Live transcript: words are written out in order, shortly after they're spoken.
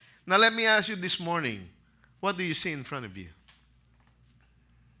Now let me ask you this morning, what do you see in front of you?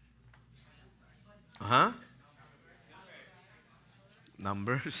 Huh?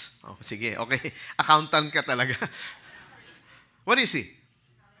 Numbers? Oh, sige, okay. Accountant ka talaga. What do you see?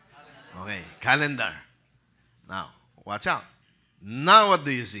 Okay, calendar. Now, watch out. Now what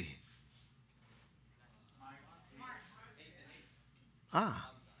do you see?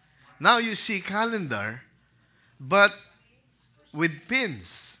 Ah, now you see calendar, but with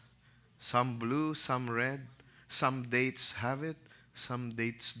pins. Some blue, some red. Some dates have it, some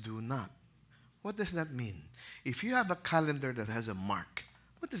dates do not. What does that mean? If you have a calendar that has a mark,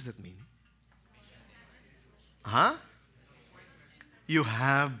 what does that mean? Huh? You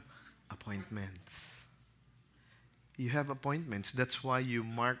have appointments. You have appointments. That's why you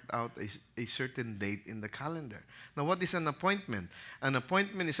marked out a certain date in the calendar. Now, what is an appointment? An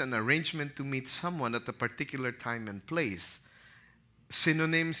appointment is an arrangement to meet someone at a particular time and place.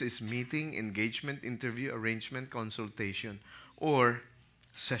 Synonyms is meeting, engagement, interview, arrangement, consultation, or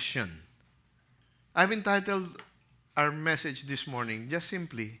session. I've entitled our message this morning just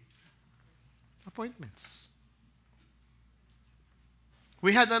simply appointments.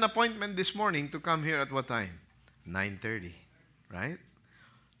 We had an appointment this morning to come here at what time? 9:30, right?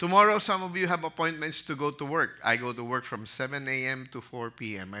 Tomorrow, some of you have appointments to go to work. I go to work from 7 a.m. to 4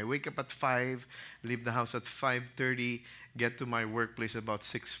 p.m. I wake up at 5, leave the house at 5:30, get to my workplace about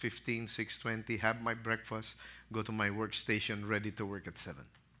 6:15, 6:20, have my breakfast, go to my workstation, ready to work at 7.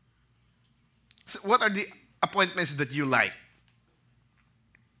 So what are the appointments that you like?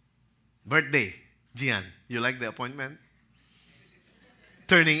 Birthday. Gian, you like the appointment?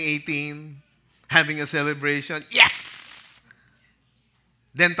 Turning 18, having a celebration. Yes!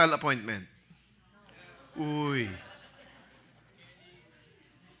 Dental appointment. Uy.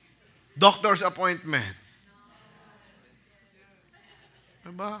 Doctor's appointment.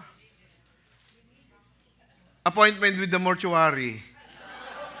 Diba? Appointment with the mortuary.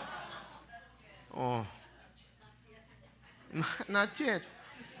 Oh. Not yet.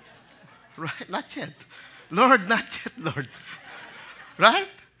 Right? Not yet. Lord, not yet, Lord. Right?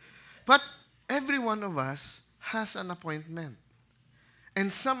 But every one of us has an appointment. And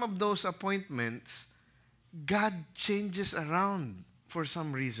some of those appointments, God changes around for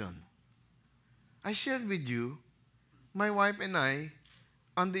some reason. I shared with you, my wife and I,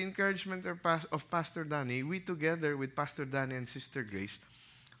 on the encouragement of Pastor Danny, we together with Pastor Danny and Sister Grace,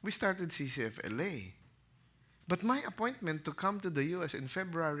 we started CCFLA. But my appointment to come to the U.S. in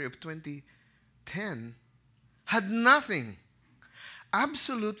February of 2010 had nothing,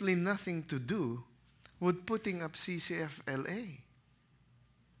 absolutely nothing to do with putting up CCFLA.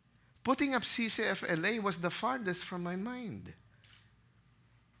 Putting up CCFLA was the farthest from my mind.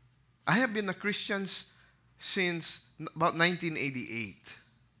 I have been a Christian since about 1988.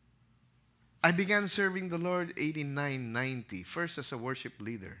 I began serving the Lord 89, 90, first as a worship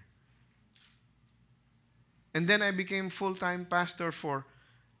leader. And then I became full-time pastor for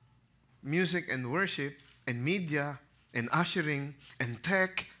music and worship and media and ushering and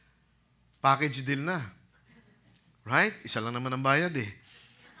tech. Package deal na. Right? Isa lang naman ang bayad eh.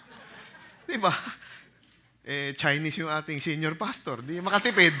 Diba? Chinese yung ating senior pastor. Di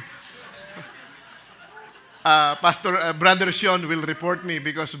makatipid. Brother Sean will report me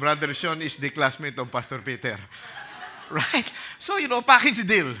because Brother Sean is the classmate of Pastor Peter. Right? So, package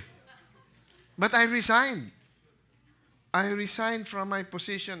deal. But I resigned. I resigned from my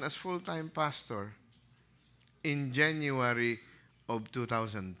position as full-time pastor in January of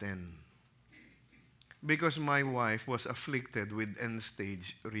 2010 because my wife was afflicted with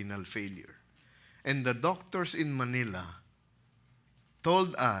end-stage renal failure. And the doctors in Manila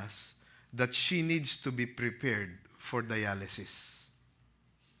told us that she needs to be prepared for dialysis.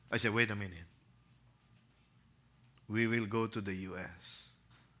 I said, wait a minute. We will go to the U.S.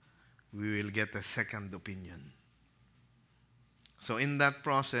 We will get a second opinion. So in that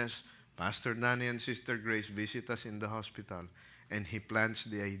process, Pastor Danny and Sister Grace visit us in the hospital and he plants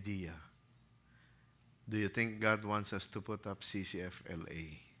the idea. Do you think God wants us to put up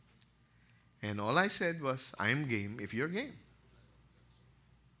CCFLA? And all I said was, I'm game if you're game.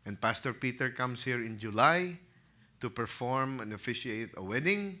 And Pastor Peter comes here in July to perform and officiate a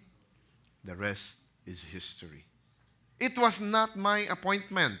wedding. The rest is history. It was not my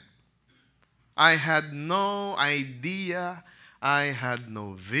appointment. I had no idea. I had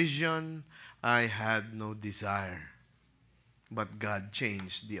no vision. I had no desire. But God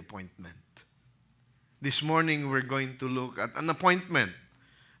changed the appointment. This morning we're going to look at an appointment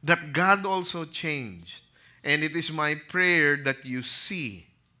that God also changed. And it is my prayer that you see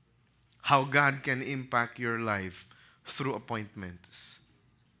how God can impact your life through appointments.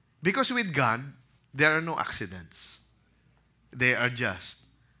 Because with God, there are no accidents. They are just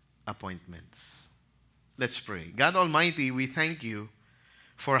appointments. Let's pray. God Almighty, we thank you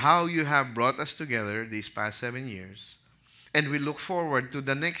for how you have brought us together these past 7 years. And we look forward to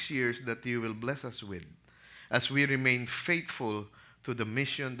the next years that you will bless us with as we remain faithful to the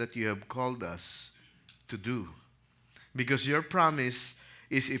mission that you have called us to do. Because your promise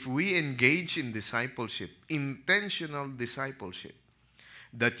is if we engage in discipleship, intentional discipleship,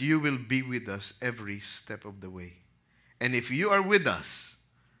 that you will be with us every step of the way. And if you are with us,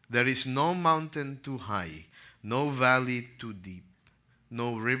 there is no mountain too high, no valley too deep,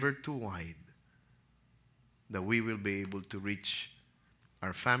 no river too wide, that we will be able to reach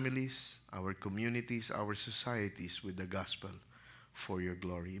our families, our communities, our societies with the gospel for your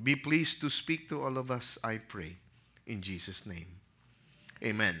glory. Be pleased to speak to all of us, I pray, in Jesus' name.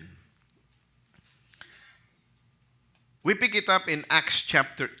 Amen. We pick it up in Acts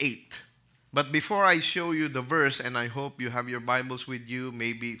chapter 8. But before I show you the verse, and I hope you have your Bibles with you,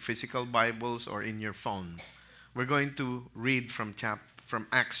 maybe physical Bibles or in your phone, we're going to read from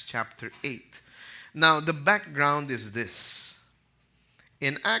Acts chapter 8. Now, the background is this.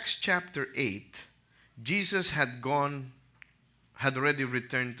 In Acts chapter 8, Jesus had already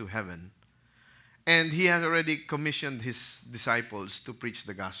returned to heaven, and he had already commissioned his disciples to preach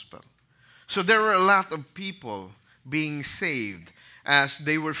the gospel. So there were a lot of people being saved as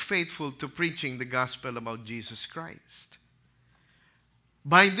they were faithful to preaching the gospel about Jesus Christ.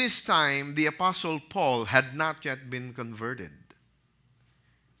 By this time, the Apostle Paul had not yet been converted.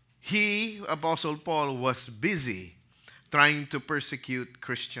 He, Apostle Paul, was busy trying to persecute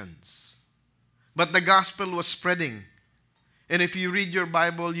Christians. But the gospel was spreading. And if you read your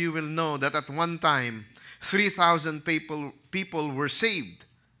Bible, you will know that at one time, 3,000 people were saved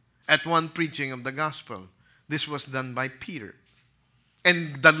at one preaching of the gospel. This was done by Peter.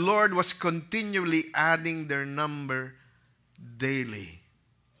 And the Lord was continually adding their number daily.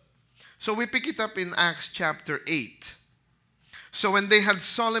 So we pick it up in Acts chapter 8. So when they had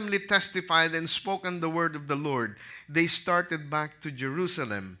solemnly testified and spoken the word of the Lord, they started back to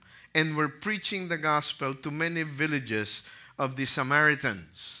Jerusalem and were preaching the gospel to many villages of the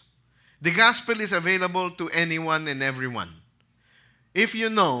Samaritans. The gospel is available to anyone and everyone. If you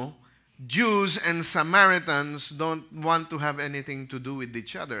know, Jews and Samaritans don't want to have anything to do with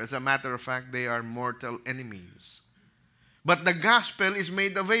each other. As a matter of fact, they are mortal enemies. But the gospel is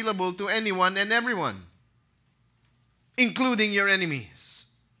made available to anyone and everyone, including your enemies.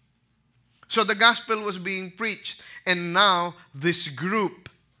 So the gospel was being preached, and now this group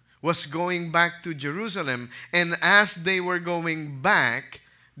was going back to Jerusalem. And as they were going back,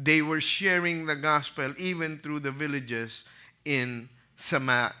 they were sharing the gospel even through the villages in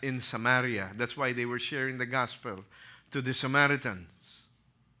Samaria. That's why they were sharing the gospel to the Samaritans.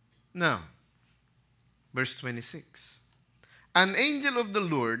 Now, verse 26. An angel of the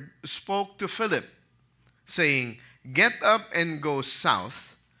Lord spoke to Philip, saying, "Get up and go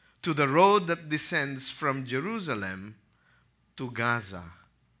south to the road that descends from Jerusalem to Gaza."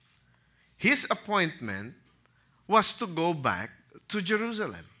 His appointment was to go back to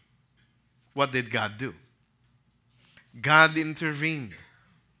Jerusalem. What did God do? God intervened,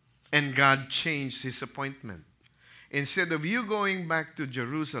 and God changed his appointment. Instead of you going back to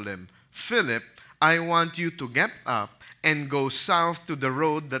Jerusalem, Philip, I want you to get up and go south to the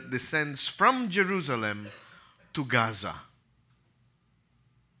road that descends from Jerusalem to Gaza.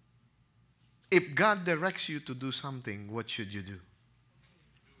 If God directs you to do something, what should you do?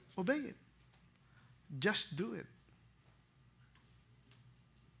 Obey it. Just do it.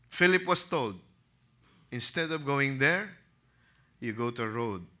 Philip was told, instead of going there, you go to a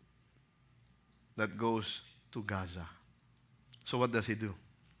road that goes to Gaza. So what does he do?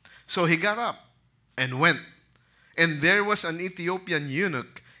 So he got up and went. And there was an Ethiopian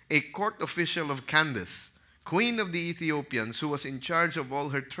eunuch, a court official of Candace, queen of the Ethiopians, who was in charge of all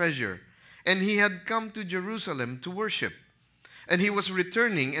her treasure. And he had come to Jerusalem to worship. And he was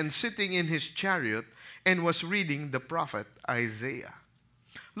returning and sitting in his chariot and was reading the prophet Isaiah.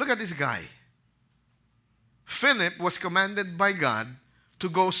 Look at this guy. Philip was commanded by God to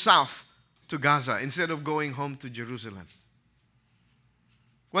go south to Gaza instead of going home to Jerusalem.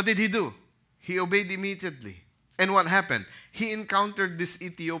 What did he do? He obeyed immediately. And what happened? He encountered this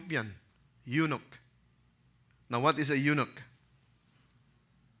Ethiopian eunuch. Now, what is a eunuch?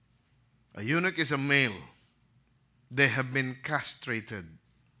 A eunuch is a male. They have been castrated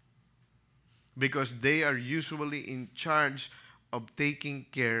because they are usually in charge of taking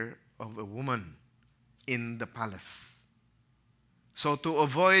care of a woman in the palace. So to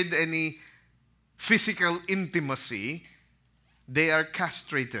avoid any physical intimacy, they are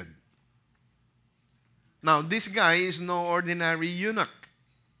castrated. Now, this guy is no ordinary eunuch.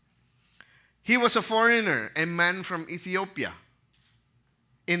 He was a foreigner, a man from Ethiopia.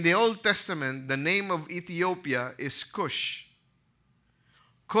 In the Old Testament, the name of Ethiopia is Cush.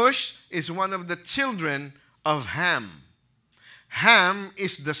 Cush is one of the children of Ham. Ham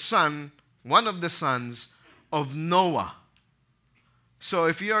is the son, one of the sons of Noah. So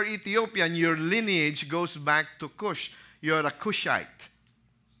if you are Ethiopian, your lineage goes back to Cush. You're a Cushite.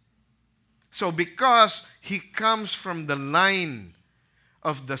 So because he comes from the line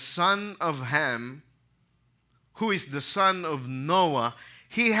of the son of Ham, who is the son of Noah,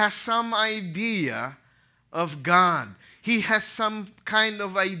 he has some idea of God. He has some kind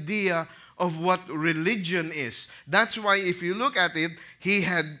of idea of what religion is. That's why if you look at it, he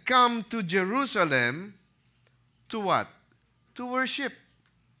had come to Jerusalem to what? To worship.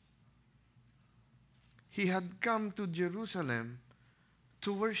 He had come to Jerusalem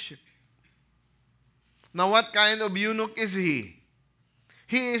to worship. Now, what kind of eunuch is he?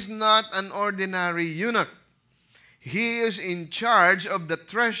 He is not an ordinary eunuch. He is in charge of the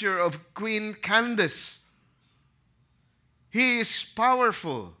treasure of Queen Candace. He is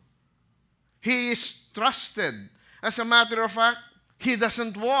powerful. He is trusted. As a matter of fact, he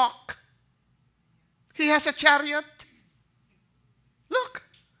doesn't walk. He has a chariot. Look,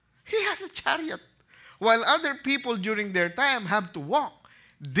 he has a chariot. While other people during their time have to walk,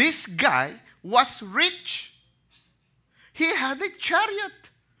 this guy was rich. He had a chariot.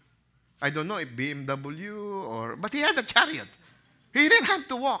 I don't know if BMW but he had a chariot. He didn't have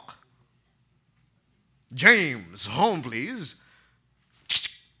to walk. James, home please.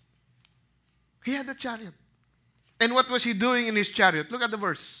 He had a chariot. And what was he doing in his chariot? Look at the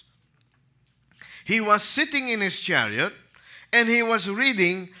verse. He was sitting in his chariot and he was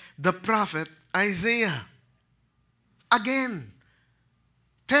reading the prophet Isaiah. Again,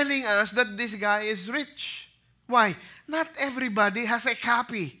 telling us that this guy is rich. Why? Not everybody has a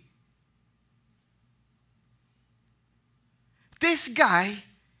copy. This guy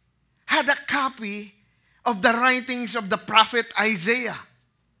had a copy of the writings of the prophet Isaiah.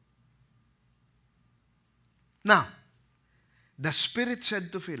 Now, the Spirit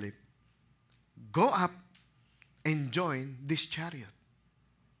said to Philip, go up and join this chariot.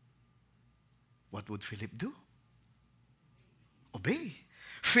 What would Philip do? Obey.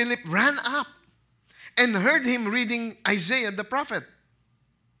 Philip ran up and heard him reading Isaiah the prophet.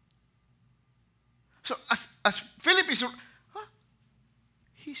 So as Philip is,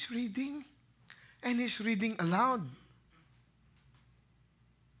 he's reading and he's reading aloud.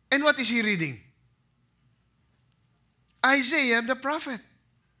 And what is he reading? Isaiah the prophet.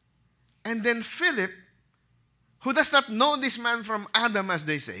 And then Philip, who does not know this man from Adam, as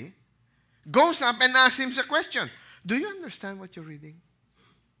they say, goes up and asks him a question. Do you understand what you're reading?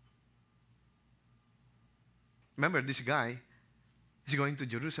 Remember, this guy is going to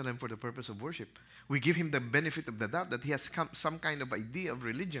Jerusalem for the purpose of worship. We give him the benefit of the doubt that he has some kind of idea of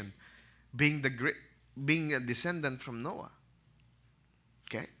religion, being a descendant from Noah.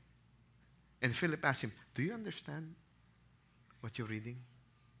 Okay? And Philip asked him, do you understand what you're reading?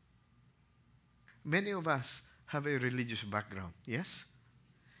 Many of us have a religious background, yes?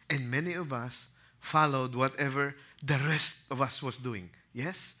 And many of us followed whatever the rest of us was doing,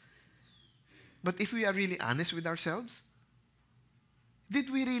 yes? But if we are really honest with ourselves, did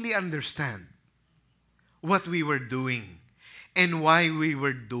we really understand what we were doing and why we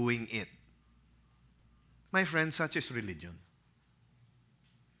were doing it? My friends, such is religion.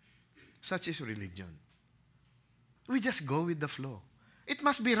 Such is religion. We just go with the flow. It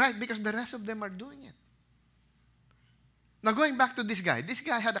must be right because the rest of them are doing it. Now going back to this guy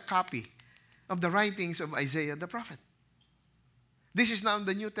had a copy of the writings of Isaiah the prophet. This is now in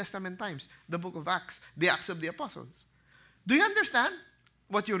the New Testament times, the book of Acts, the Acts of the Apostles. Do you understand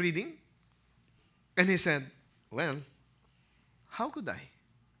what you're reading? And he said, well, how could I?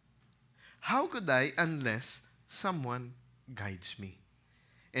 How could I unless someone guides me?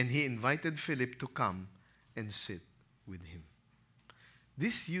 And he invited Philip to come and sit with him.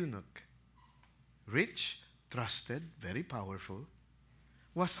 This eunuch, rich, trusted, very powerful,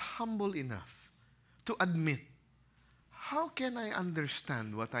 was humble enough to admit, how can I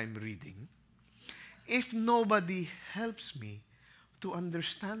understand what I'm reading if nobody helps me to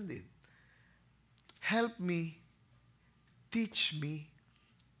understand it? Help me, teach me,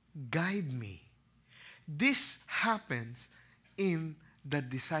 guide me. This happens in the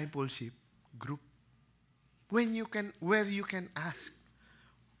discipleship group. Where you can ask,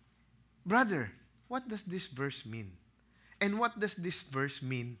 brother, what does this verse mean? And what does this verse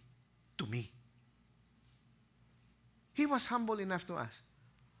mean to me? He was humble enough to ask,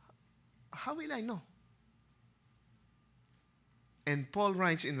 how will I know? And Paul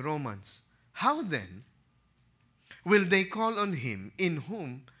writes in Romans, how then will they call on him in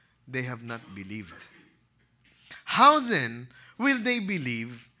whom they have not believed? How then will they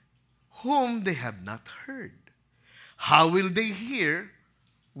believe whom they have not heard? How will they hear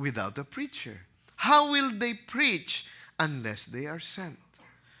without a preacher? How will they preach unless they are sent?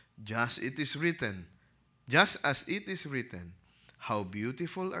 Just as it is written, how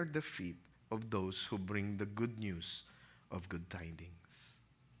beautiful are the feet of those who bring the good news of good tidings.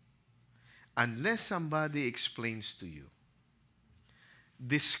 Unless somebody explains to you,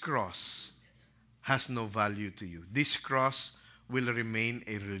 this cross has no value to you. This cross will remain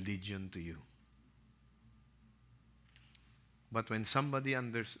a religion to you. But when somebody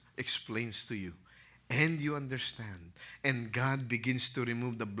explains to you, and you understand, and God begins to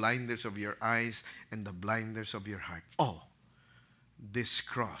remove the blinders of your eyes and the blinders of your heart. Oh, this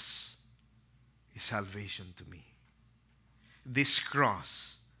cross is salvation to me. This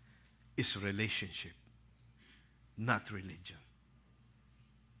cross is relationship, not religion.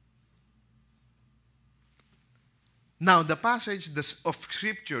 Now, the passage of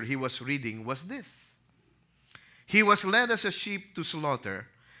Scripture he was reading was this. He was led as a sheep to slaughter,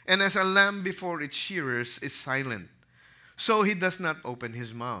 and as a lamb before its shearers is silent, so he does not open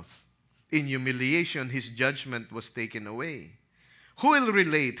his mouth. In humiliation, his judgment was taken away. Who will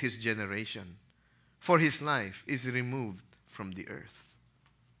relate his generation? For his life is removed from the earth.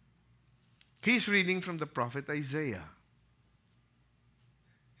 He's reading from the prophet Isaiah.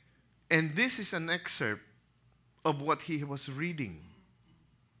 And this is an excerpt of what he was reading.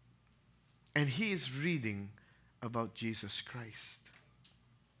 And he is reading about Jesus Christ.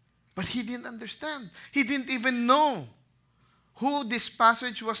 But he didn't understand. He didn't even know who this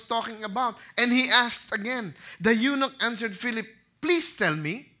passage was talking about. And he asked again. The eunuch answered Philip, please tell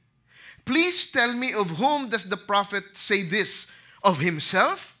me of whom does the prophet say this, of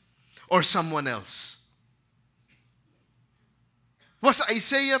himself or someone else? Was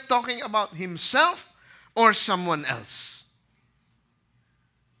Isaiah talking about himself or someone else?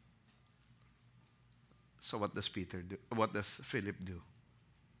 So what does Peter do? What does Philip do?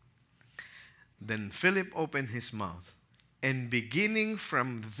 Then Philip opened his mouth, and beginning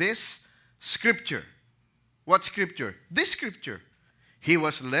from this scripture, what scripture? This scripture. He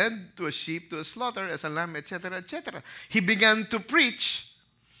was led to a sheep to a slaughter as a lamb, etc., etc. He began to preach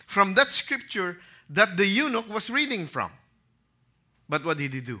from that scripture that the eunuch was reading from. But what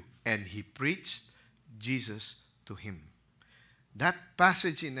did he do? And he preached Jesus to him. That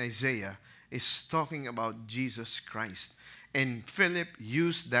passage in Isaiah is talking about Jesus Christ. And Philip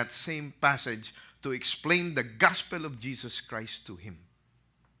used that same passage to explain the gospel of Jesus Christ to him.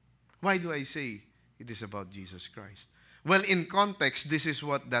 Why do I say it is about Jesus Christ? Well, in context, this is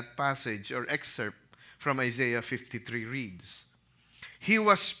what that passage or excerpt from Isaiah 53 reads. He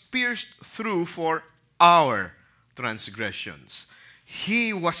was pierced through for our transgressions.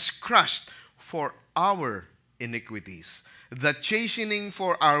 He was crushed for our iniquities. The chastening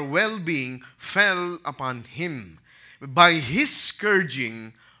for our well-being fell upon him. By his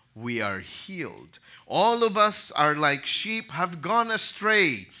scourging, we are healed. All of us are like sheep, have gone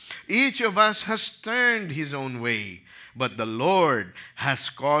astray. Each of us has turned his own way. But the Lord has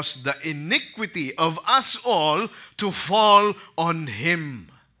caused the iniquity of us all to fall on him.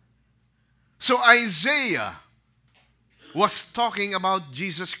 So Isaiah was talking about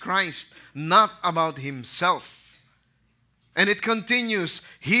Jesus Christ, not about himself. And it continues,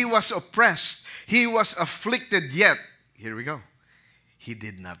 he was oppressed, he was afflicted, yet, here we go, he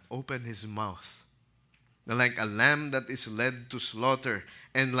did not open his mouth. Like a lamb that is led to slaughter,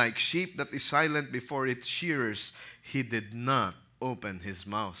 and like sheep that is silent before its shearers, he did not open his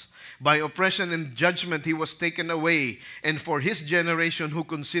mouth. By oppression and judgment he was taken away, and for his generation who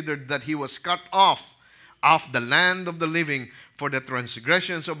considered that he was cut off the land of the living, for the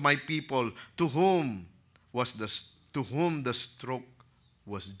transgressions of my people, to whom the stroke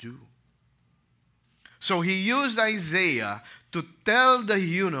was due. So he used Isaiah to tell the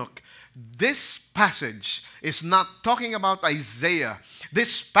eunuch, this passage is not talking about Isaiah.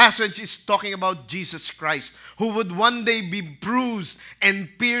 This passage is talking about Jesus Christ, who would one day be bruised and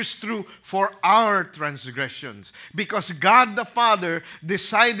pierced through for our transgressions. Because God the Father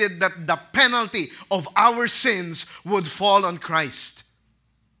decided that the penalty of our sins would fall on Christ.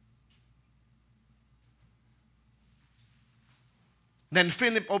 Then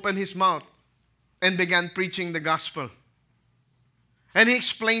Philip opened his mouth and began preaching the gospel. And he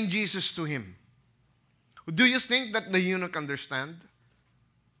explained Jesus to him. Do you think that the eunuch understood?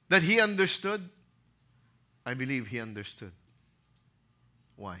 That he understood? I believe he understood.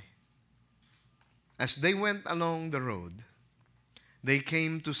 Why? As they went along the road, they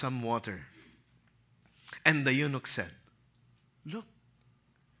came to some water. And the eunuch said, "Look,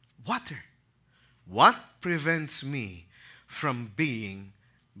 water. What prevents me from being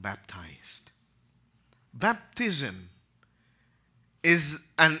baptized?" Baptism is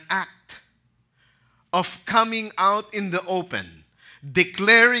an act of coming out in the open,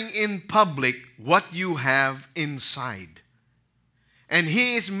 declaring in public what you have inside. And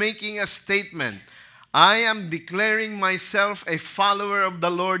he is making a statement. I am declaring myself a follower of the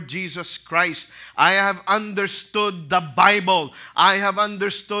Lord Jesus Christ. I have understood the Bible. I have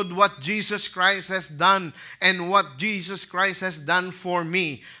understood what Jesus Christ has done and what Jesus Christ has done for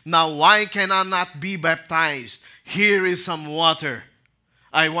me. Now, why can I not be baptized? Here is some water.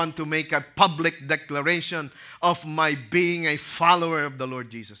 I want to make a public declaration of my being a follower of the Lord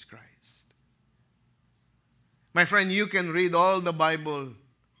Jesus Christ. My friend, you can read all the Bible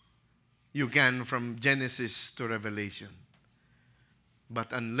you can from Genesis to Revelation.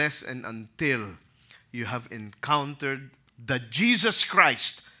 But unless and until you have encountered the Jesus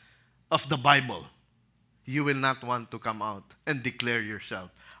Christ of the Bible, you will not want to come out and declare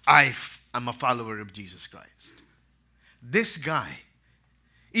yourself, I am a follower of Jesus Christ. This guy,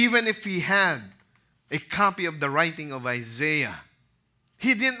 even if he had a copy of the writing of Isaiah,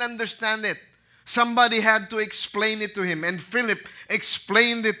 he didn't understand it. Somebody had to explain it to him. And Philip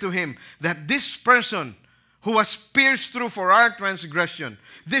explained it to him that this person who was pierced through for our transgression,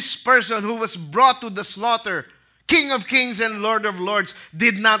 this person who was brought to the slaughter, King of kings and Lord of lords,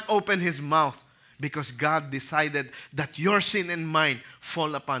 did not open his mouth because God decided that your sin and mine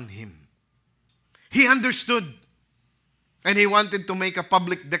fall upon him. He understood. And he wanted to make a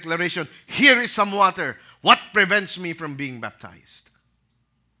public declaration. Here is some water. What prevents me from being baptized?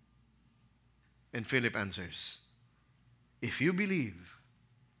 And Philip answers, if you believe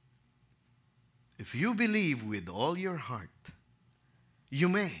with all your heart, you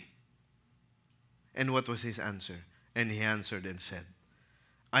may. And what was his answer? And he answered and said,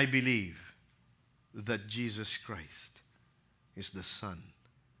 I believe that Jesus Christ is the Son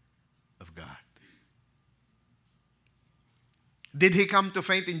of God. Did he come to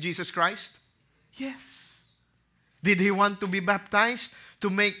faith in Jesus Christ? Yes. Did he want to be baptized to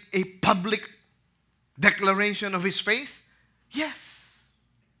make a public declaration of his faith? Yes.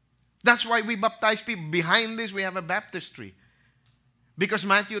 That's why we baptize people. Behind this, we have a baptistry. Because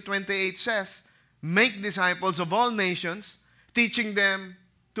Matthew 28 says, make disciples of all nations, teaching them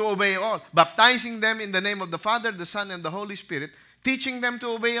to obey all. Baptizing them in the name of the Father, the Son, and the Holy Spirit, teaching them to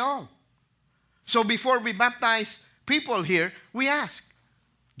obey all. So before we baptize people here, we ask,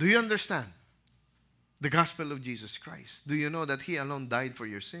 do you understand the gospel of Jesus Christ? Do you know that he alone died for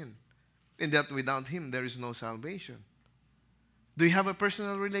your sin? And that without him, there is no salvation. Do you have a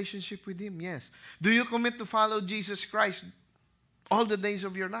personal relationship with him? Yes. Do you commit to follow Jesus Christ all the days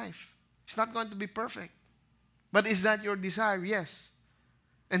of your life? It's not going to be perfect. But is that your desire? Yes.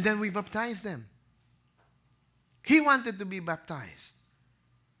 And then we baptize them. He wanted to be baptized.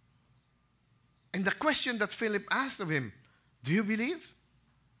 And the question that Philip asked of him, do you believe?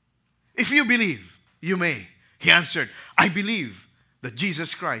 If you believe, you may. He answered, I believe that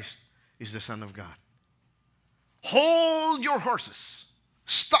Jesus Christ is the Son of God. Hold your horses.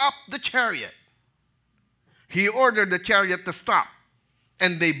 Stop the chariot. He ordered the chariot to stop.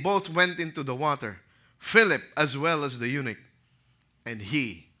 And they both went into the water, Philip as well as the eunuch. And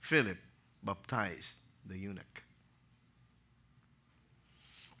he, Philip, baptized the eunuch.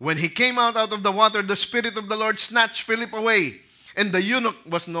 When he came out of the water, the Spirit of the Lord snatched Philip away. And the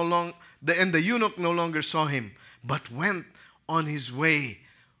eunuch no longer saw him, but went on his way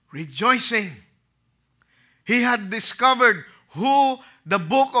rejoicing. He had discovered who the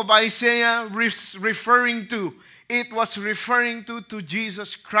book of Isaiah was referring to. It was referring to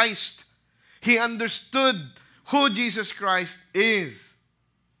Jesus Christ. He understood who Jesus Christ is.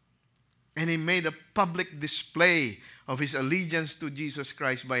 And he made a public display of his allegiance to Jesus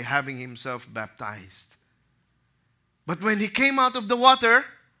Christ by having himself baptized. But when he came out of the water,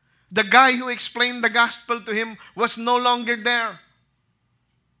 the guy who explained the gospel to him was no longer there.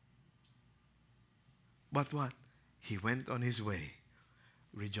 But what? He went on his way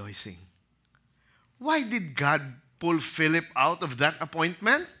rejoicing. Why did God pull Philip out of that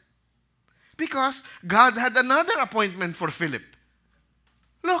appointment? Because God had another appointment for Philip.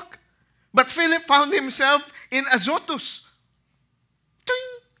 Look, but Philip found himself in Azotus.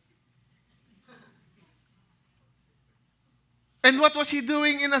 Ting! And what was he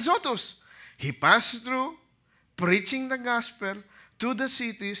doing in Azotus? He passed through preaching the gospel to the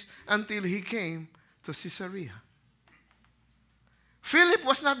cities until he came to Caesarea. Philip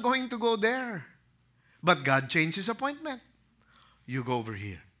was not going to go there. But God changed his appointment. You go over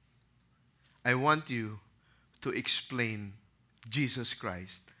here. I want you to explain Jesus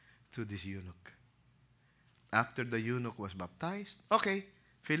Christ to this eunuch. After the eunuch was baptized, okay,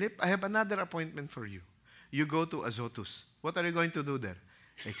 Philip, I have another appointment for you. You go to Azotus. What are you going to do there?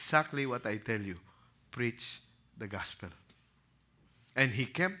 Exactly what I tell you. Preach the gospel. And he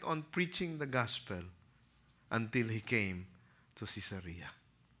kept on preaching the gospel until he came to Caesarea.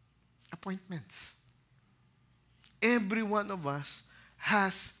 Appointments. Every one of us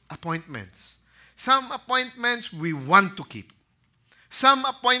has appointments. Some appointments we want to keep. Some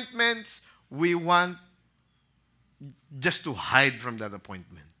appointments we want just to hide from that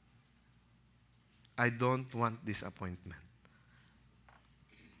appointment. I don't want this appointment.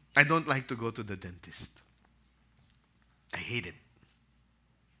 I don't like to go to the dentist. I hate it.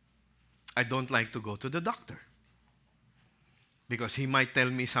 I don't like to go to the doctor because he might tell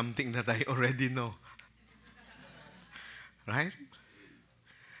me something that I already know. Right?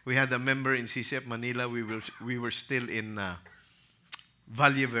 We had a member in CCF Manila. We were still in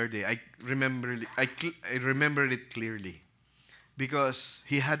Valle Verde. I remember it clearly because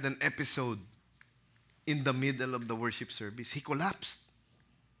he had an episode in the middle of the worship service. He collapsed.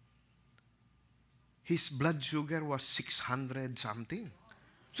 His blood sugar was 600 something.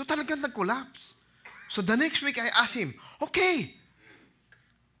 So talagang nag-collapse. So the next week I asked him, okay,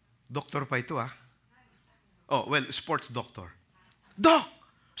 doctor pa ito ah. Oh, well, sports doctor. Doc,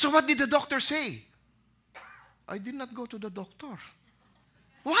 so what did the doctor say? I did not go to the doctor.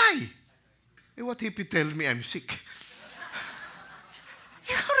 Why? What if he tell me I'm sick?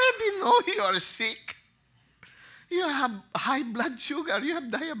 You already know you are sick. You have high blood sugar. You have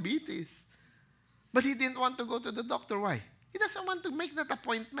diabetes. But he didn't want to go to the doctor. Why? He doesn't want to make that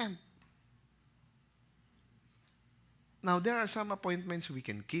appointment. Now, there are some appointments we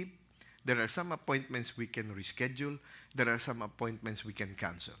can keep. There are some appointments we can reschedule. There are some appointments we can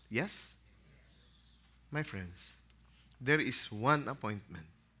cancel. Yes? My friends, there is one appointment.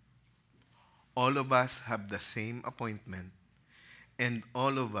 All of us have the same appointment, and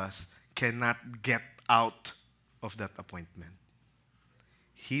all of us cannot get out of that appointment.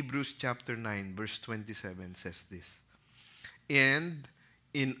 Hebrews chapter 9, verse 27 says this. And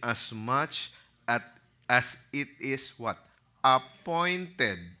inasmuch as it is what?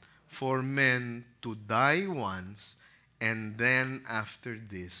 Appointed for men to die once, and then after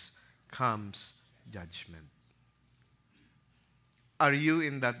this comes judgment. Are you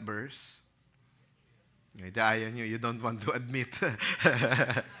in that verse? You don't want to admit.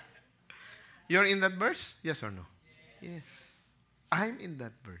 You're in that verse? Yes or no? Yes. I'm in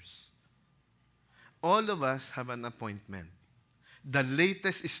that verse. All of us have an appointment. The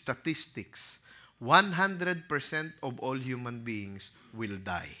latest statistics, 100% of all human beings will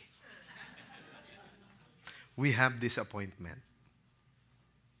die. We have this appointment.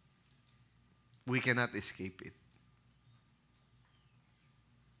 We cannot escape it.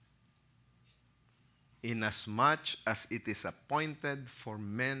 Inasmuch as it is appointed for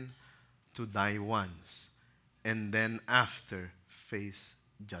men to die once, and then after face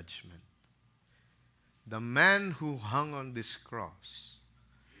judgment. The man who hung on this cross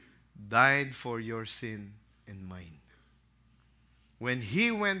died for your sin and mine. When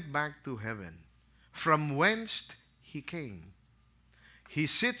he went back to heaven, from whence he came, he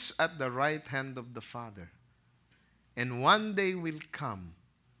sits at the right hand of the Father. And one day will come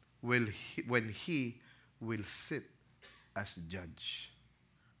when he will sit as judge.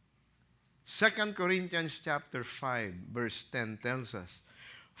 2 Corinthians chapter 5, verse 10 tells us,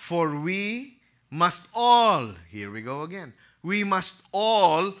 for we must all, here we go again, we must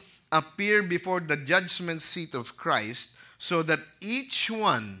all appear before the judgment seat of Christ, so that each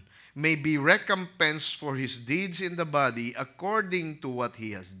one may be recompensed for his deeds in the body according to what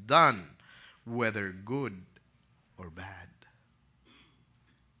he has done, whether good or bad.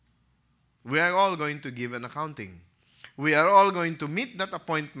 We are all going to give an accounting. We are all going to meet that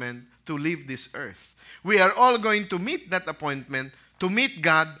appointment to leave this earth. We are all going to meet that appointment to meet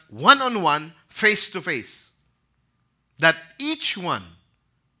God one-on-one, face-to-face. That each one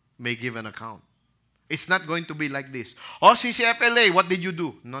may give an account. It's not going to be like this. Oh, CCFLA, what did you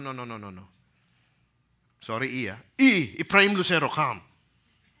do? No. Sorry, Iya. Ephraim Lucero, come.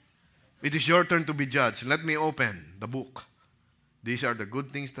 It is your turn to be judged. Let me open the book. These are the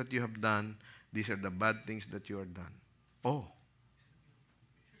good things that you have done. These are the bad things that you have done. Oh.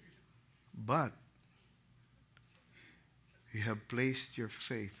 But you have placed your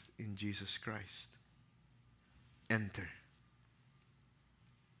faith in Jesus Christ. Enter.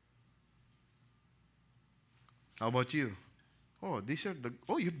 How about you?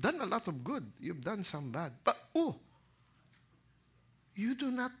 Oh, you've done a lot of good. You've done some bad. But, you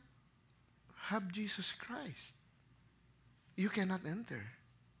do not have Jesus Christ. You cannot enter.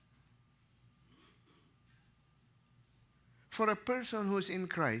 For a person who is in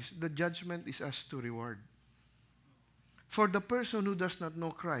Christ, the judgment is as to reward. For the person who does not know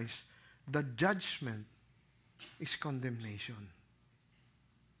Christ, the judgment is condemnation.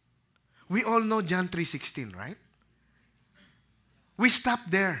 We all know John 3:16, right? We stop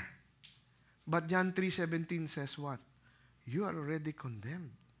there. But John 3:17 says what? You are already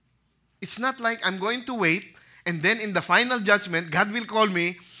condemned. It's not like I'm going to wait and then in the final judgment, God will call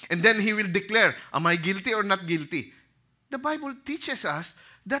me and then He will declare, am I guilty or not guilty? The Bible teaches us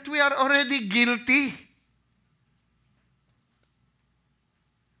that we are already guilty.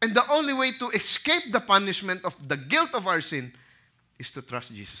 And the only way to escape the punishment of the guilt of our sin is to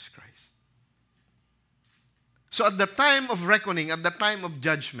trust Jesus Christ. So at the time of reckoning, at the time of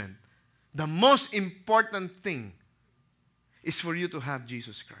judgment, the most important thing is for you to have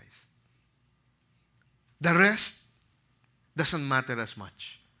Jesus Christ. The rest doesn't matter as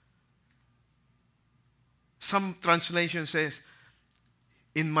much. Some translation says,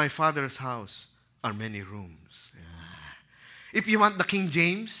 in my Father's house are many rooms. If you want the King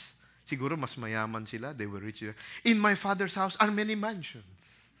James, siguro mas mayaman sila, they were richer. In my Father's house are many mansions.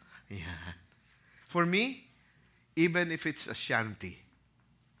 Yeah. For me, even if it's a shanty,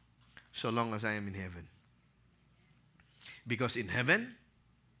 so long as I am in heaven. Because in heaven,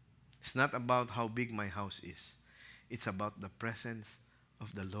 it's not about how big my house is. It's about the presence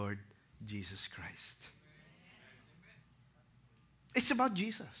of the Lord Jesus Christ. It's about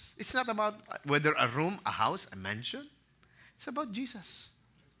Jesus. It's not about whether a room, a house, a mansion. It's about Jesus.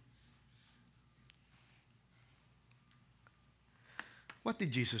 What did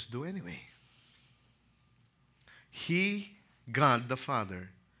Jesus do anyway? He, God the Father,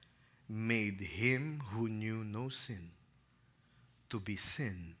 made Him who knew no sin to be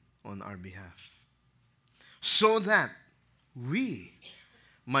sin on our behalf, so that we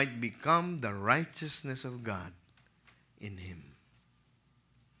might become the righteousness of God in Him.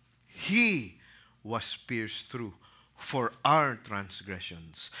 He was pierced through for our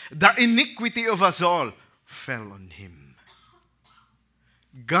transgressions. The iniquity of us all fell on Him.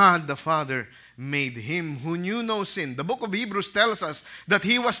 God the Father made Him who knew no sin. The book of Hebrews tells us that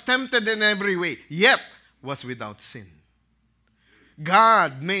He was tempted in every way, yet was without sin.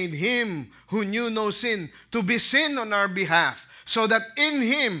 God made Him who knew no sin to be sin on our behalf, so that in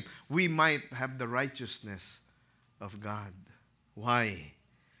Him we might have the righteousness of God. Why?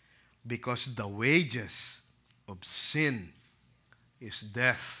 Because the wages of sin is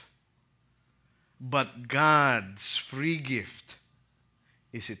death. But God's free gift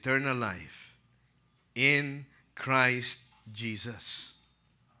is eternal life in Christ Jesus,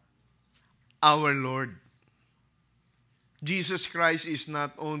 our Lord. Jesus Christ is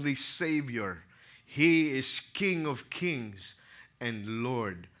not only Savior, He is King of kings and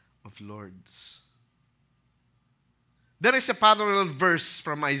Lord of lords. There is a parallel verse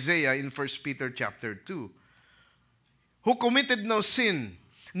from Isaiah in 1 Peter chapter 2. Who committed no sin,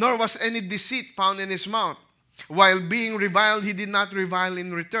 nor was any deceit found in his mouth. While being reviled, he did not revile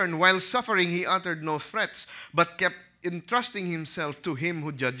in return. While suffering, he uttered no threats, but kept entrusting himself to Him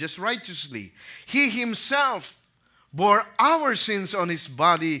who judges righteously. He Himself bore our sins on His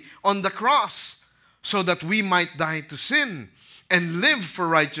body on the cross, so that we might die to sin and live for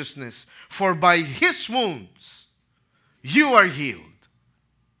righteousness. For by His wounds you are healed.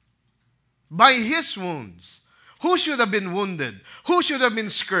 By His wounds. Who should have been wounded? Who should have been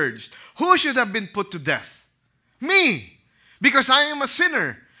scourged? Who should have been put to death? Me. Because I am a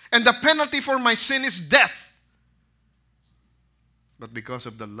sinner. And the penalty for my sin is death. But because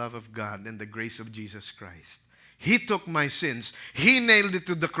of the love of God and the grace of Jesus Christ, He took my sins. He nailed it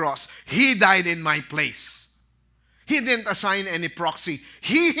to the cross. He died in my place. He didn't assign any proxy.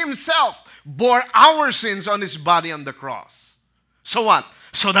 He Himself bore our sins on His body on the cross. So what?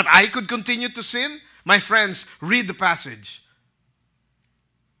 So that I could continue to sin? My friends, read the passage.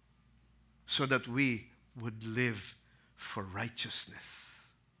 So that we would live for righteousness.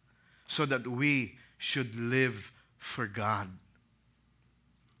 So that we should live for God.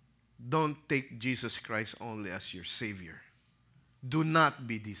 Don't take Jesus Christ only as your Savior. Do not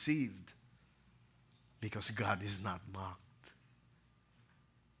be deceived, because God is not mocked.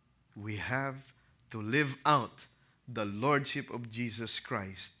 We have to live out the Lordship of Jesus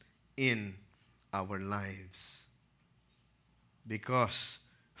Christ in our lives. Because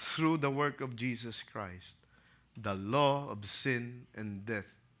through the work of Jesus Christ, the law of sin and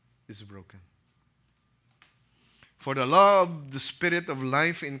death is broken. For the law of the Spirit of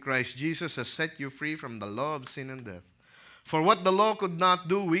life in Christ Jesus has set you free from the law of sin and death. For what the law could not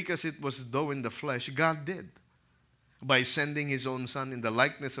do, weak as it was though in the flesh, God did, by sending His own Son in the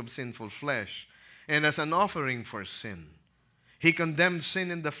likeness of sinful flesh, and as an offering for sin. He condemned sin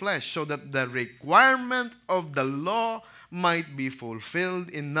in the flesh so that the requirement of the law might be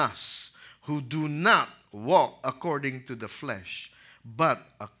fulfilled in us, who do not walk according to the flesh, but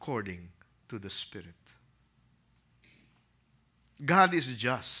according to the Spirit. God is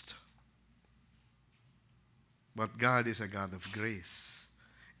just, but God is a God of grace.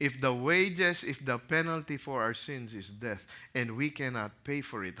 If the penalty for our sins is death, and we cannot pay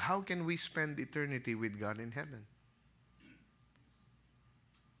for it, how can we spend eternity with God in heaven?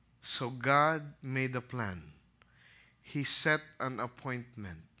 So God made a plan. He set an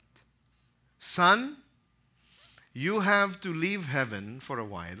appointment. Son, you have to leave heaven for a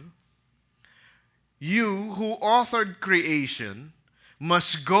while. You who authored creation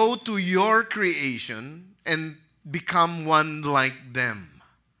must go to your creation and become one like them.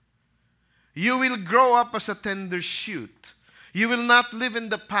 You will grow up as a tender shoot. You will not live in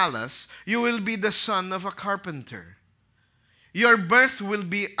the palace. You will be the son of a carpenter. Your birth will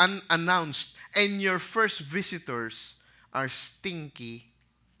be unannounced, and your first visitors are stinky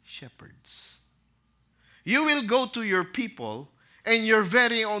shepherds. You will go to your people, and your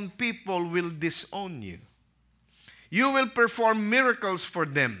very own people will disown you. You will perform miracles for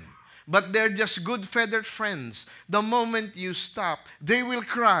them, but they're just good feathered friends. The moment you stop, they will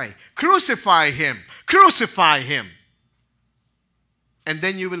cry, "Crucify him! Crucify him!" And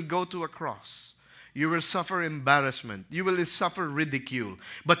then you will go to a cross. You will suffer embarrassment. You will suffer ridicule.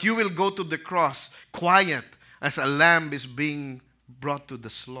 But you will go to the cross quiet as a lamb is being brought to the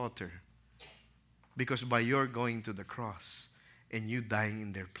slaughter. Because by your going to the cross and you dying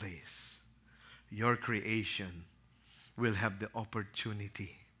in their place, your creation will have the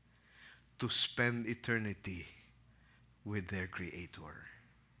opportunity to spend eternity with their Creator.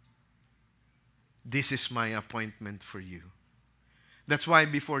 This is my appointment for you. That's why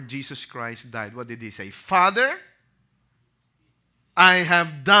before Jesus Christ died, what did He say? Father, I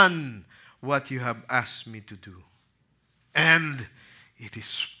have done what you have asked me to do, and it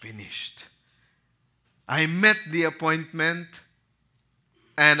is finished. I met the appointment,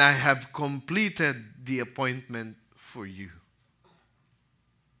 and I have completed the appointment for you.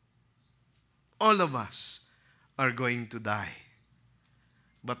 All of us are going to die.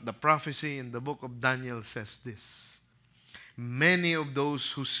 But the prophecy in the book of Daniel says this: many of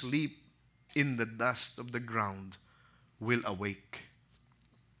those who sleep in the dust of the ground will awake,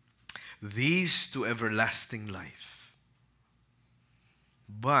 these to everlasting life,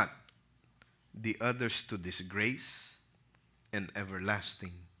 but the others to disgrace and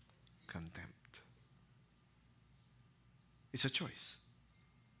everlasting contempt. It's a choice.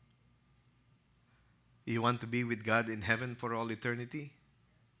 You want to be with God in heaven for all eternity?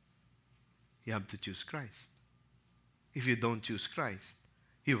 You have to choose Christ. If you don't choose Christ,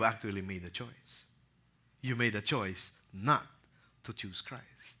 you've actually made a choice. You made a choice not to choose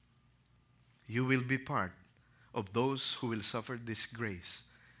Christ. You will be part of those who will suffer disgrace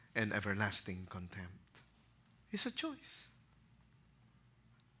and everlasting contempt. It's a choice.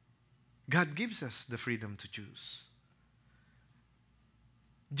 God gives us the freedom to choose.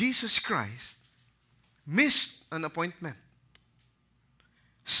 Jesus Christ missed an appointment.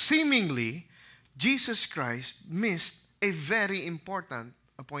 Seemingly, Jesus Christ missed a very important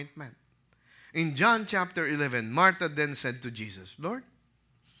appointment. In John chapter 11, Martha then said to Jesus, "Lord,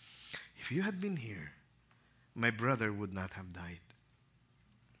 if you had been here, my brother would not have died.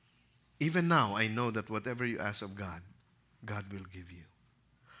 Even now, I know that whatever you ask of God, God will give you."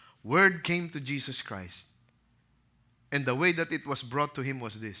 Word came to Jesus Christ, and the way that it was brought to him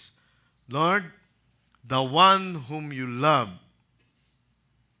was this: "Lord, the one whom you love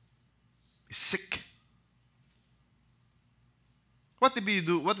is sick." What will you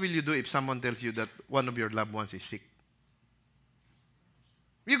do? What will you do if someone tells you that one of your loved ones is sick?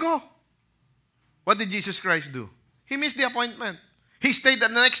 You go. What did Jesus Christ do? He missed the appointment. He stayed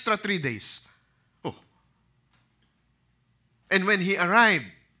an extra 3 days. Oh. And when he arrived,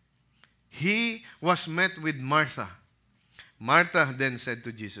 he was met with Martha. Martha then said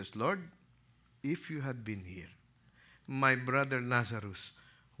to Jesus, "Lord, if you had been here, my brother Lazarus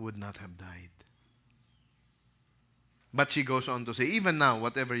would not have died." But she goes on to say, even now,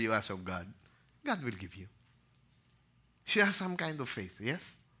 whatever you ask of God, God will give you. She has some kind of faith,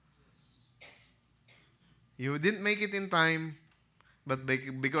 yes? You didn't make it in time, but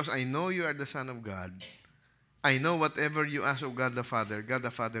because I know you are the Son of God, I know whatever you ask of God the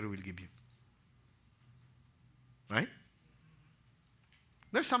Father will give you. Right?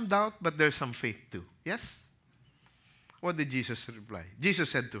 There's some doubt, but there's some faith too. Yes? What did Jesus reply? Jesus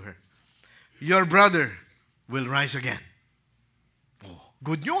said to her, your brother will rise again. Oh,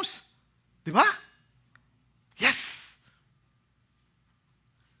 good news. Diba? Yes.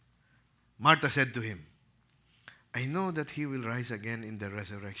 Martha said to him, I know that he will rise again in the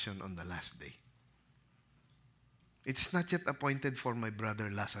resurrection on the last day. It's not yet appointed for my brother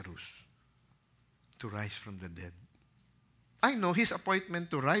Lazarus to rise from the dead. I know his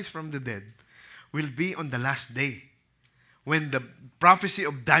appointment to rise from the dead will be on the last day, when the prophecy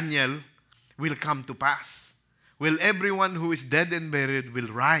of Daniel will come to pass. Will everyone who is dead and buried will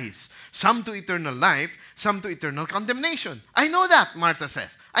rise, some to eternal life, some to eternal condemnation. I know that, Martha says.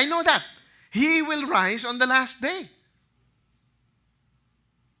 I know that. He will rise on the last day.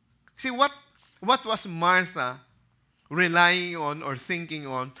 See, what was Martha relying on or thinking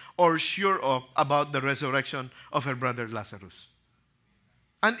on or sure of about the resurrection of her brother Lazarus?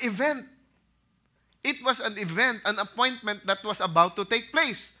 An event. It was an event, an appointment that was about to take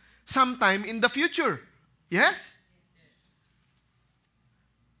place sometime in the future. Yes?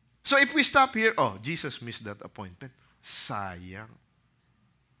 So if we stop here, oh, Jesus missed that appointment. Sayang.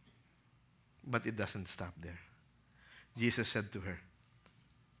 But it doesn't stop there. Jesus said to her,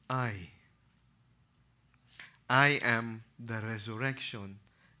 I am the resurrection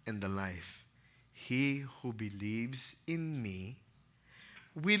and the life. He who believes in me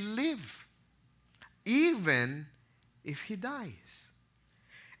will live, even if he dies.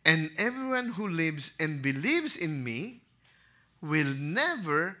 And everyone who lives and believes in me will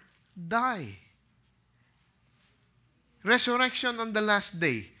never die. Resurrection on the last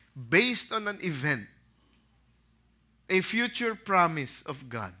day, based on an event, a future promise of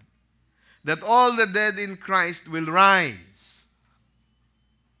God, that all the dead in Christ will rise.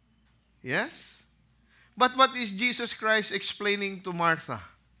 Yes? But what is Jesus Christ explaining to Martha?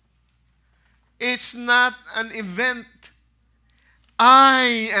 It's not an event.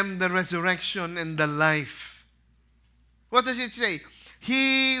 I am the resurrection and the life. What does it say?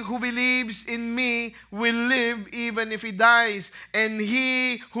 He who believes in me will live even if he dies. And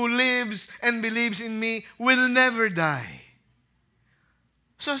he who lives and believes in me will never die.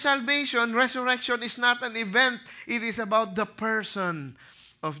 So salvation, resurrection is not an event. It is about the person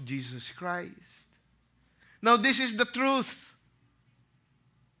of Jesus Christ. Now this is the truth.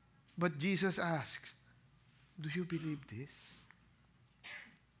 But Jesus asks, do you believe this?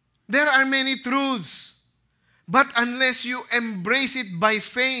 There are many truths. But unless you embrace it by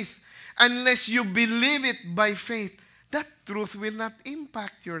faith, unless you believe it by faith, that truth will not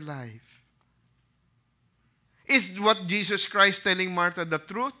impact your life. Is what Jesus Christ telling Martha the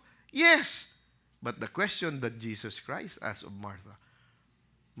truth? Yes. But the question that Jesus Christ asked of Martha,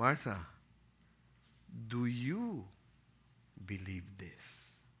 Martha, do you believe this?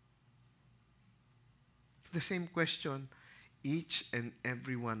 The same question each and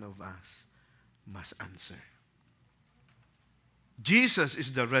every one of us must answer. Jesus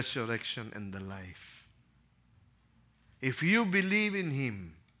is the resurrection and the life. If you believe in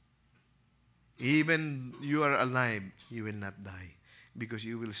Him, even you are alive, you will not die, because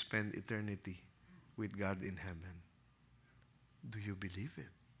you will spend eternity with God in heaven. Do you believe it?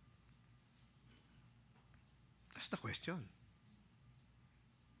 That's the question.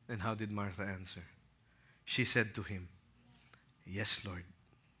 And how did Martha answer? She said to him, yes, Lord,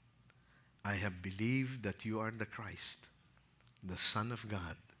 I have believed that you are the Christ, the Son of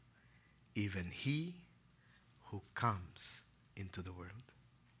God, even He who comes into the world.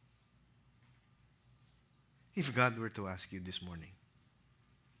 If God were to ask you this morning,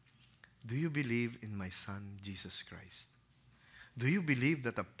 do you believe in my Son, Jesus Christ? Do you believe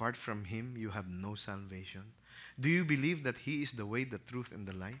that apart from Him, you have no salvation? Do you believe that He is the way, the truth, and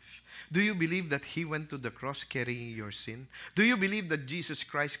the life? Do you believe that He went to the cross carrying your sin? Do you believe that Jesus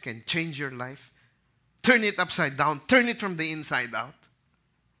Christ can change your life? Turn it upside down. Turn it from the inside out.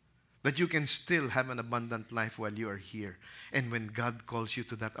 That you can still have an abundant life while you are here. And when God calls you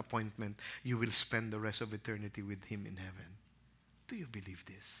to that appointment, you will spend the rest of eternity with Him in heaven. Do you believe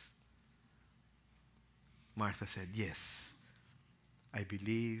this? Martha said, yes, I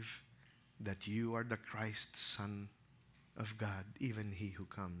believe that you are the Christ, Son of God, even He who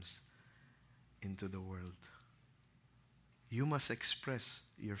comes into the world. You must express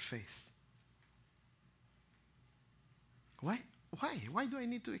your faith. Why? Why do I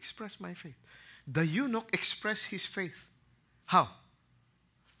need to express my faith? The eunuch expressed his faith. How?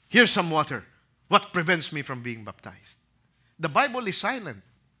 Here's some water. What prevents me from being baptized? The Bible is silent.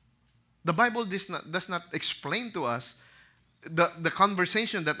 The Bible does not explain to us the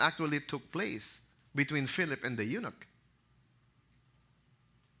conversation that actually took place. between Philip and the eunuch.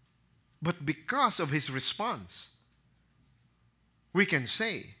 But because of his response, we can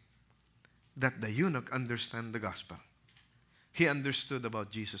say that the eunuch understood the gospel. He understood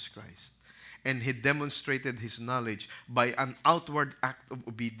about Jesus Christ. And he demonstrated his knowledge by an outward act of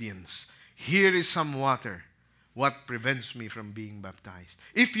obedience. Here is some water. What prevents me from being baptized?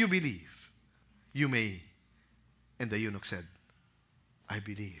 If you believe, you may. And the eunuch said, I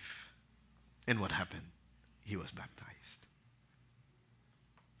believe. And what happened? He was baptized.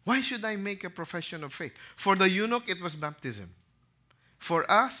 Why should I make a profession of faith? For the eunuch, it was baptism. For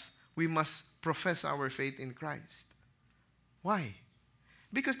us, we must profess our faith in Christ. Why?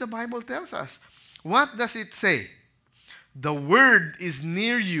 Because the Bible tells us. What does it say? The word is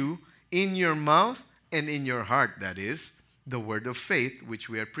near you, in your mouth and in your heart. That is, the word of faith which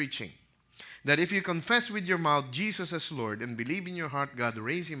we are preaching. That if you confess with your mouth Jesus as Lord and believe in your heart God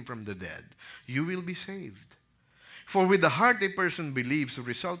raised him from the dead, you will be saved. For with the heart a person believes,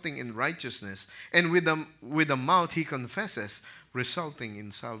 resulting in righteousness, and with the mouth he confesses, resulting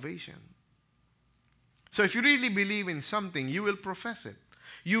in salvation. So if you really believe in something, you will profess it.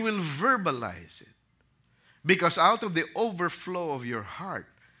 You will verbalize it. Because out of the overflow of your heart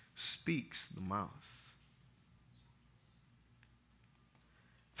speaks the mouth.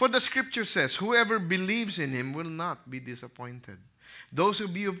 For the scripture says, whoever believes in him will not be disappointed. Those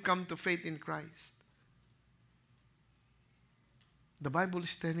of you who have come to faith in Christ, the Bible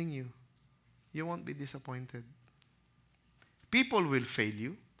is telling you, you won't be disappointed. People will fail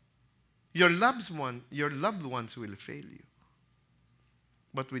you. Your loved ones will fail you.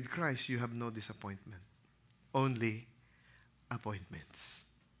 But with Christ, you have no disappointment. Only appointments.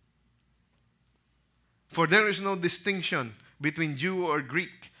 For there is no distinction between Jew or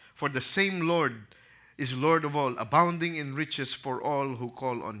Greek, for the same Lord is Lord of all, abounding in riches for all who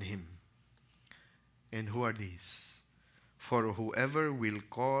call on him. And who are these? For whoever will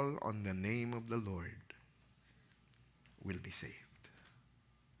call on the name of the Lord will be saved.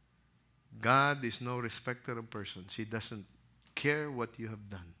 God is no respecter of persons. He doesn't care what you have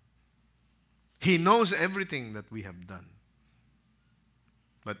done. He knows everything that we have done.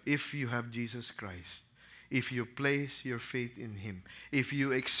 But if you have Jesus Christ, if you place your faith in him, if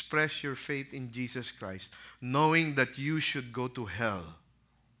you express your faith in Jesus Christ, knowing that you should go to hell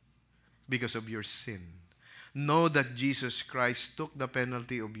because of your sin, know that Jesus Christ took the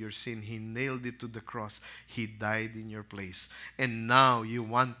penalty of your sin. He nailed it to the cross. He died in your place. And now you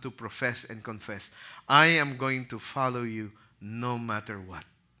want to profess and confess, I am going to follow you no matter what.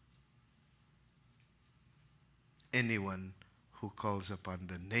 Anyone who calls upon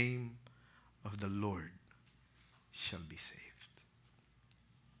the name of the Lord shall be saved.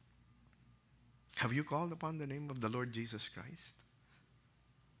 Have you called upon the name of the Lord Jesus Christ?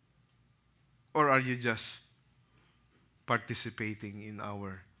 Or are you just participating in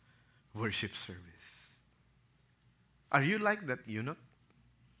our worship service? Are you like that eunuch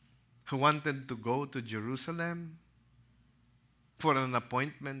who wanted to go to Jerusalem for an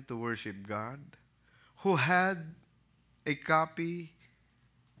appointment to worship God, who had a copy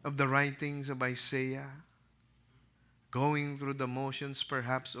of the writings of Isaiah, going through the motions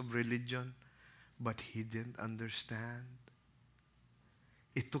perhaps of religion, but he didn't understand?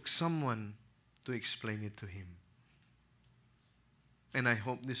 It took someone to explain it to him. And I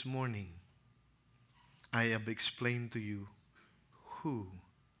hope this morning I have explained to you who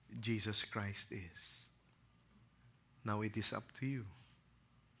Jesus Christ is. Now it is up to you.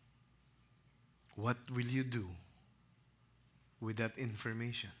 What will you do with that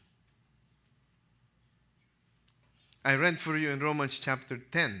information? I read for you in Romans chapter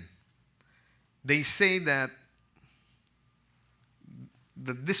 10. They say that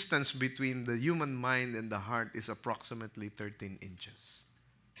the distance between the human mind and the heart is approximately 13 inches.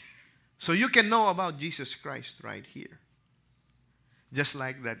 So you can know about Jesus Christ right here. Just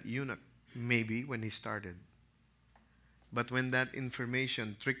like that eunuch, maybe when he started. But when that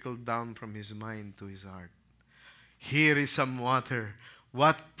information trickled down from his mind to his heart, here is some water.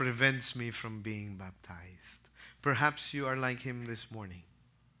 What prevents me from being baptized? Perhaps you are like him this morning.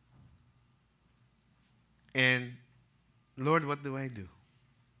 And, Lord, what do I do?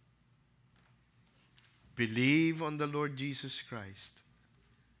 Believe on the Lord Jesus Christ.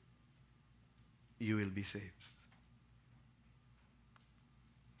 You will be saved.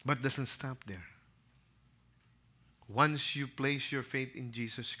 But doesn't stop there. Once you place your faith in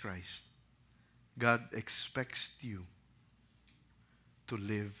Jesus Christ, God expects you to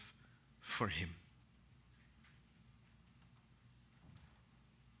live for him.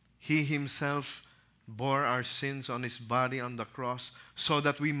 He himself bore our sins on His body on the cross so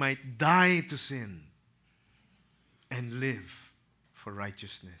that we might die to sin and live for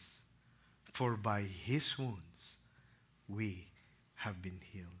righteousness. For by His wounds we have been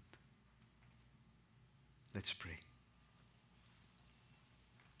healed. Let's pray.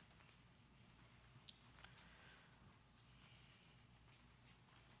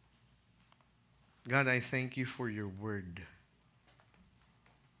 God, I thank You for Your word.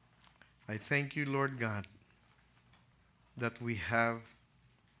 I thank You, Lord God, that we have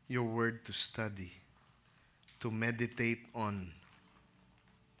Your word to study, to meditate on,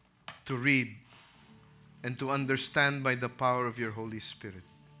 to read, and to understand by the power of Your Holy Spirit.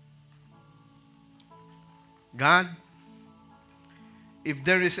 God, if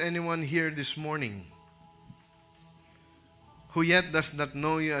there is anyone here this morning who yet does not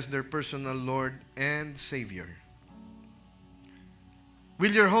know You as their personal Lord and Savior,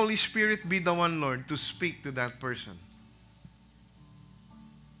 will Your Holy Spirit be the one, Lord, to speak to that person?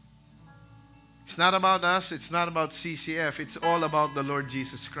 It's not about us. It's not about CCF. It's all about the Lord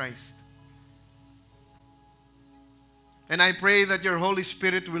Jesus Christ. And I pray that Your Holy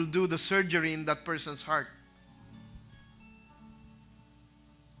Spirit will do the surgery in that person's heart.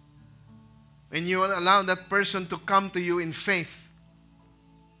 And You will allow that person to come to You in faith.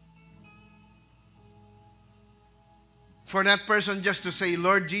 For that person just to say,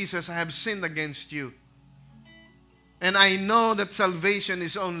 Lord Jesus, I have sinned against You. And I know that salvation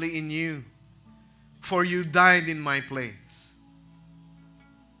is only in You. For You died in my place.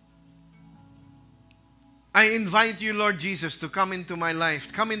 I invite You, Lord Jesus, to come into my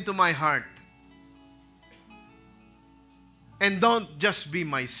life, come into my heart. And don't just be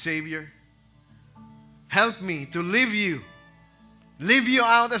my Savior. Help me to live You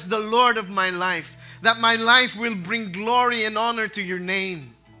out as the Lord of my life, that my life will bring glory and honor to Your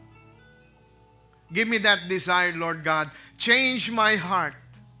name. Give me that desire, Lord God. Change my heart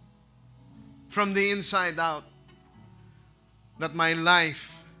from the inside out, that my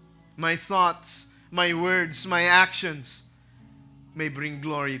life, my thoughts, my words, my actions may bring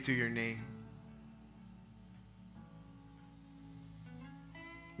glory to Your name.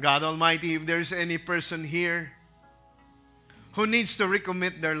 God Almighty, if there's any person here who needs to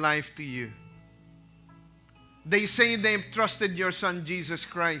recommit their life to You, they say they've trusted Your Son, Jesus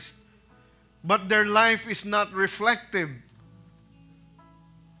Christ, but their life is not reflective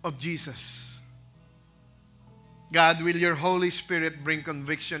of Jesus. God, will Your Holy Spirit bring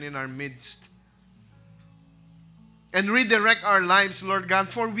conviction in our midst and redirect our lives, Lord God,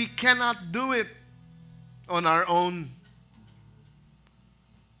 for we cannot do it on our own.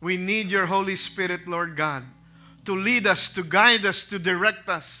 We need Your Holy Spirit, Lord God, to lead us, to guide us, to direct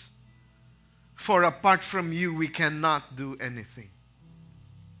us. For apart from You, we cannot do anything.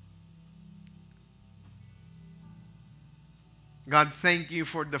 God, thank You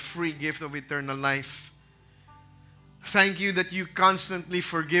for the free gift of eternal life. Thank You that You constantly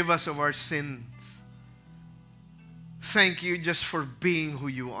forgive us of our sins. Thank You just for being who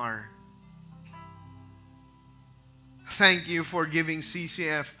You are. Thank You for giving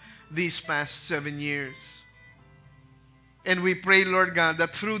CCF these past 7 years. And we pray, Lord God,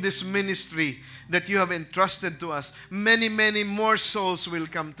 that through this ministry that You have entrusted to us, many, many more souls will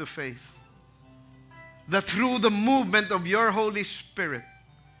come to faith. That through the movement of Your Holy Spirit,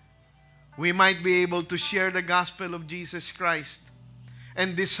 we might be able to share the gospel of Jesus Christ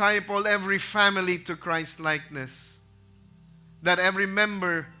and disciple every family to Christ-likeness. That every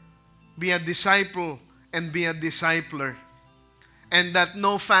member be a disciple and be a discipler. And that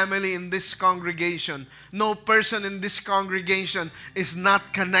no family in this congregation, no person in this congregation is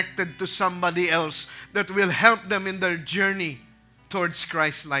not connected to somebody else that will help them in their journey towards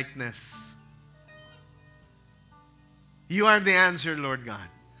Christ-likeness. You are the answer, Lord God.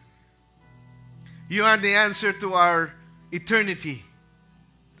 You are the answer to our eternity.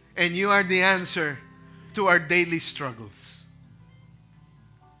 And You are the answer to our daily struggles.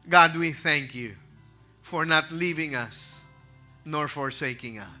 God, we thank You for not leaving us nor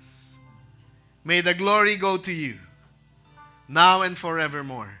forsaking us. May the glory go to You now and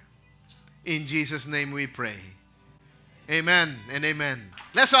forevermore. In Jesus' name we pray. Amen and amen.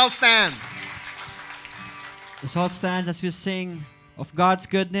 Let's all stand. Let's all stand as we sing of God's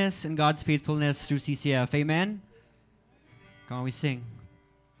goodness and God's faithfulness through CCF. Amen. Come on, we sing.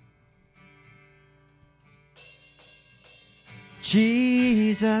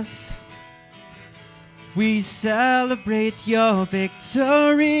 Jesus, we celebrate Your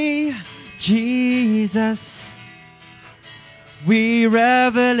victory. Jesus, we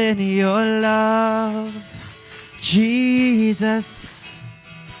revel in Your love. Jesus,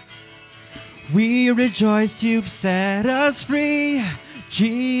 We rejoice you've set us free.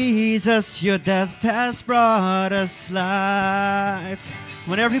 Jesus, your death has brought us life.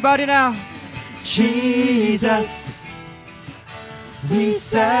 Come on, everybody now. Jesus, we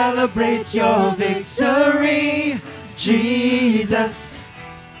celebrate your victory. Jesus,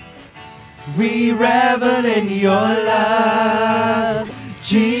 we revel in your love.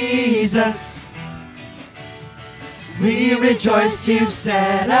 Jesus, we rejoice you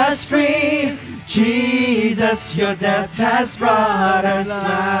set us free. Jesus, your death has brought us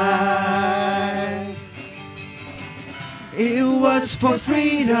life. It was for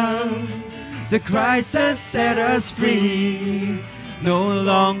freedom that Christ has set us free, no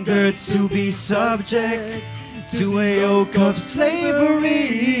longer to be subject to a yoke of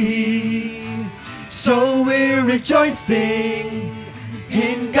slavery. So we're rejoicing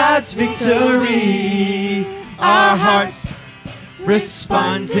in God's victory, our hearts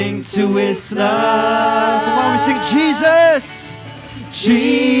responding to His love. Come on, we sing Jesus,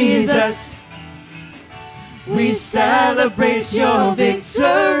 Jesus. We celebrate your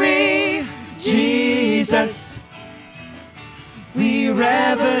victory, Jesus. We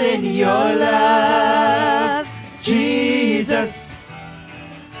revel in your love, Jesus.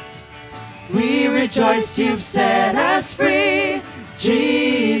 We rejoice you set us free.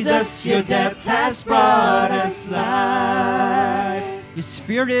 Jesus, your death has brought us life. His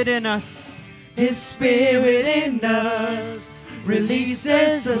Spirit in us, His Spirit in us,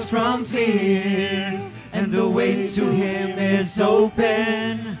 releases us from fear, and the way to Him is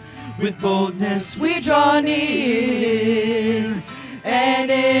open. With boldness we draw near, and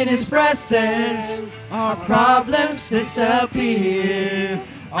in His presence our problems disappear.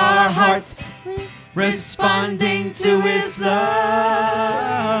 Our hearts responding to His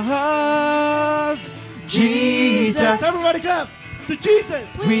love. Jesus, everybody clap to Jesus.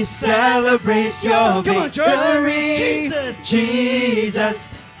 We celebrate your victory. Jesus.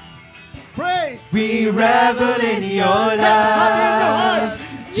 Jesus, Praise. we revel in your love.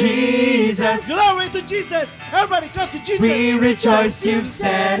 Jesus, Glory to Jesus. Everybody clap to Jesus. we rejoice you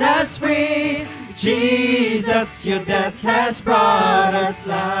set us free. Jesus, your death has brought us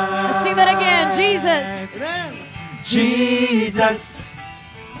life. Let's sing that again. Jesus. Amen. Jesus,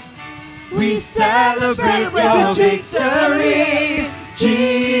 we celebrate your victory.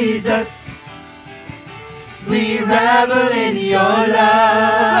 Jesus, we revel in your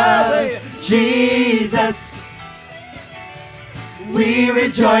love. Jesus, we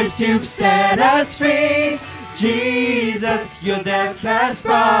rejoice you've set us free. Jesus, your death has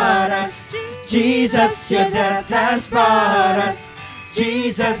brought us. Jesus, your death has brought us.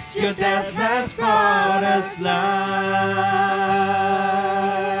 Jesus, your death has brought us life.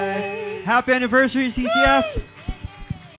 Happy anniversary, CCF.